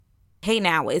Hey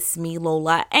now, it's me,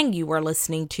 Lola, and you are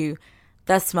listening to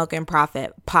the Smoking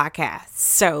Profit Podcast.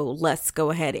 So let's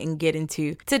go ahead and get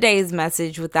into today's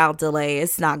message without delay.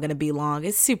 It's not going to be long.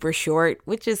 It's super short,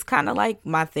 which is kind of like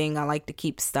my thing. I like to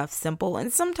keep stuff simple,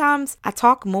 and sometimes I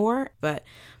talk more, but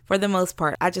for the most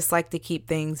part, I just like to keep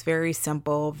things very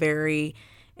simple, very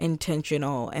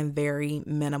intentional, and very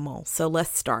minimal. So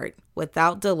let's start.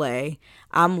 Without delay,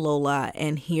 I'm Lola,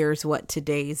 and here's what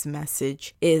today's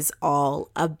message is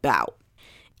all about.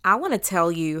 I want to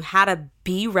tell you how to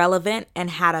be relevant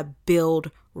and how to build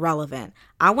relevant.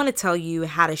 I want to tell you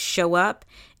how to show up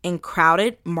in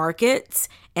crowded markets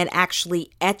and actually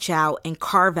etch out and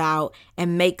carve out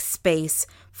and make space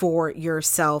for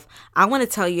yourself. I want to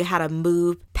tell you how to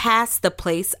move past the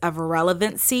place of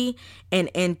irrelevancy and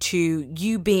into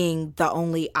you being the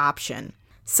only option.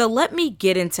 So let me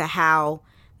get into how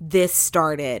this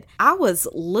started. I was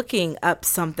looking up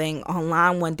something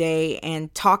online one day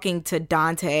and talking to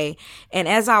Dante. And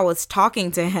as I was talking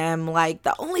to him,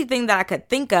 the only thing that I could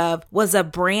think of was a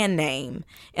brand name.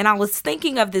 And I was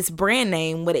thinking of this brand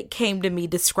name when it came to me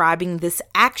describing this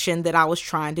action that I was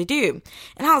trying to do.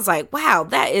 And I was like, wow,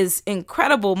 that is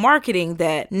incredible marketing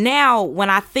that now when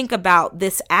I think about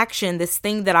this action, this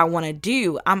thing that I want to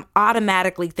do, I'm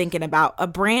automatically thinking about a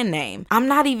brand name. I'm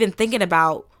not even thinking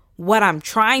about what I'm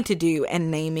trying to do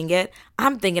and naming it.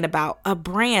 I'm thinking about a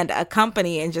brand, a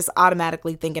company, and just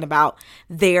automatically thinking about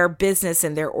their business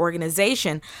and their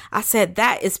organization. I said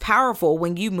that is powerful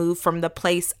when you move from the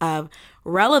place of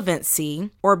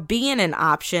relevancy or being an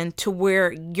option to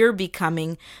where you're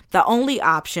becoming the only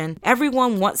option.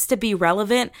 Everyone wants to be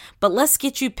relevant, but let's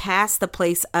get you past the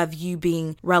place of you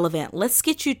being relevant. Let's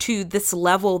get you to this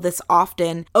level that's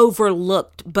often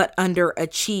overlooked but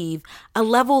underachieved, a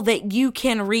level that you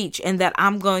can reach and that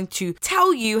I'm going to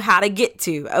tell you how to get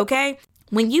to, okay?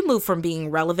 When you move from being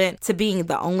relevant to being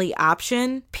the only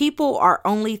option, people are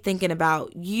only thinking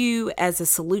about you as a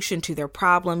solution to their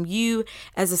problem, you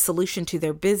as a solution to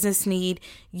their business need,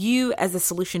 you as a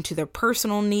solution to their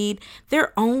personal need.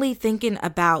 They're only thinking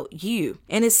about you.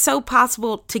 And it's so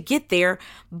possible to get there,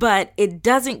 but it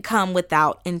doesn't come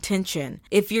without intention.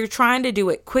 If you're trying to do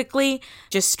it quickly,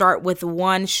 just start with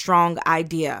one strong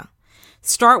idea.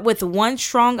 Start with one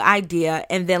strong idea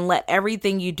and then let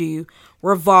everything you do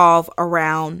revolve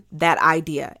around that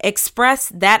idea. Express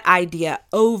that idea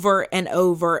over and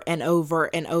over and over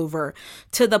and over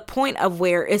to the point of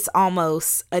where it's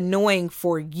almost annoying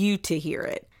for you to hear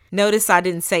it. Notice I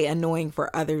didn't say annoying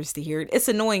for others to hear it. It's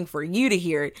annoying for you to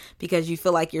hear it because you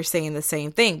feel like you're saying the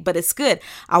same thing, but it's good.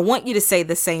 I want you to say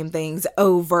the same things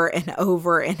over and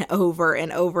over and over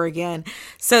and over again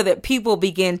so that people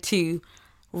begin to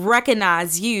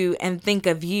recognize you and think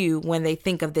of you when they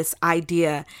think of this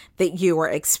idea that you are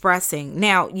expressing.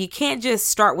 Now, you can't just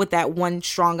start with that one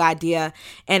strong idea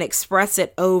and express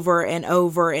it over and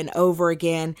over and over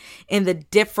again in the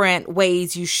different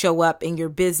ways you show up in your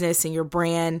business, in your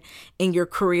brand, in your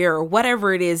career, or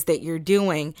whatever it is that you're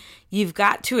doing. You've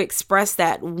got to express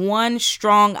that one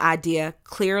strong idea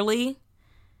clearly,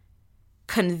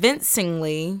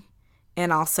 convincingly,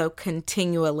 and also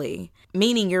continually,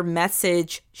 meaning your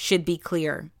message should be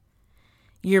clear.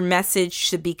 Your message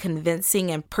should be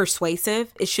convincing and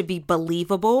persuasive. It should be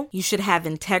believable. You should have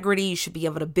integrity. You should be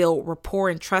able to build rapport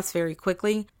and trust very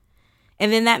quickly.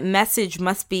 And then that message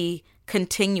must be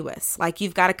continuous.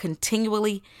 You've got to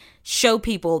continually show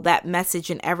people that message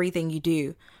in everything you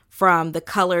do, from the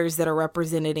colors that are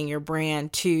represented in your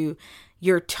brand to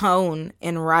your tone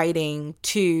in writing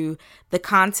to the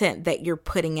content that you're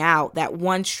putting out. That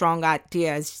one strong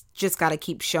idea has just got to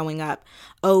keep showing up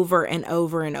over and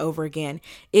over and over again.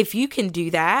 If you can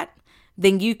do that,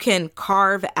 then you can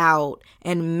carve out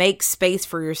and make space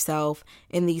for yourself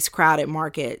in these crowded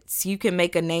markets. You can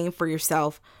make a name for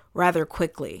yourself rather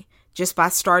quickly just by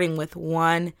starting with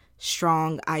one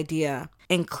strong idea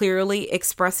and clearly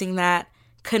expressing that,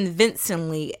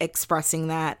 convincingly expressing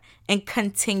that, and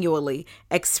continually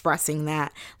expressing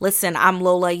that. Listen, I'm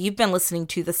Lola. You've been listening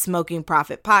to the Smoking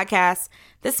Profit Podcast.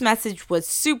 This message was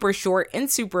super short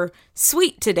and super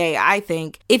sweet today, I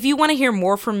think. If you want to hear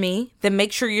more from me, then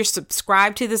make sure you're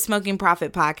subscribed to the Smoking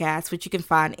Profit Podcast, which you can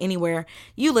find anywhere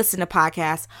you listen to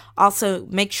podcasts. Also,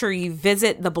 make sure you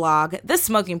visit the blog,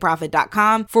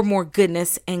 thesmokingprofit.com, for more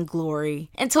goodness and glory.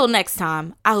 Until next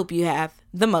time, I hope you have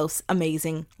the most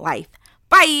amazing life.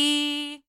 Bye!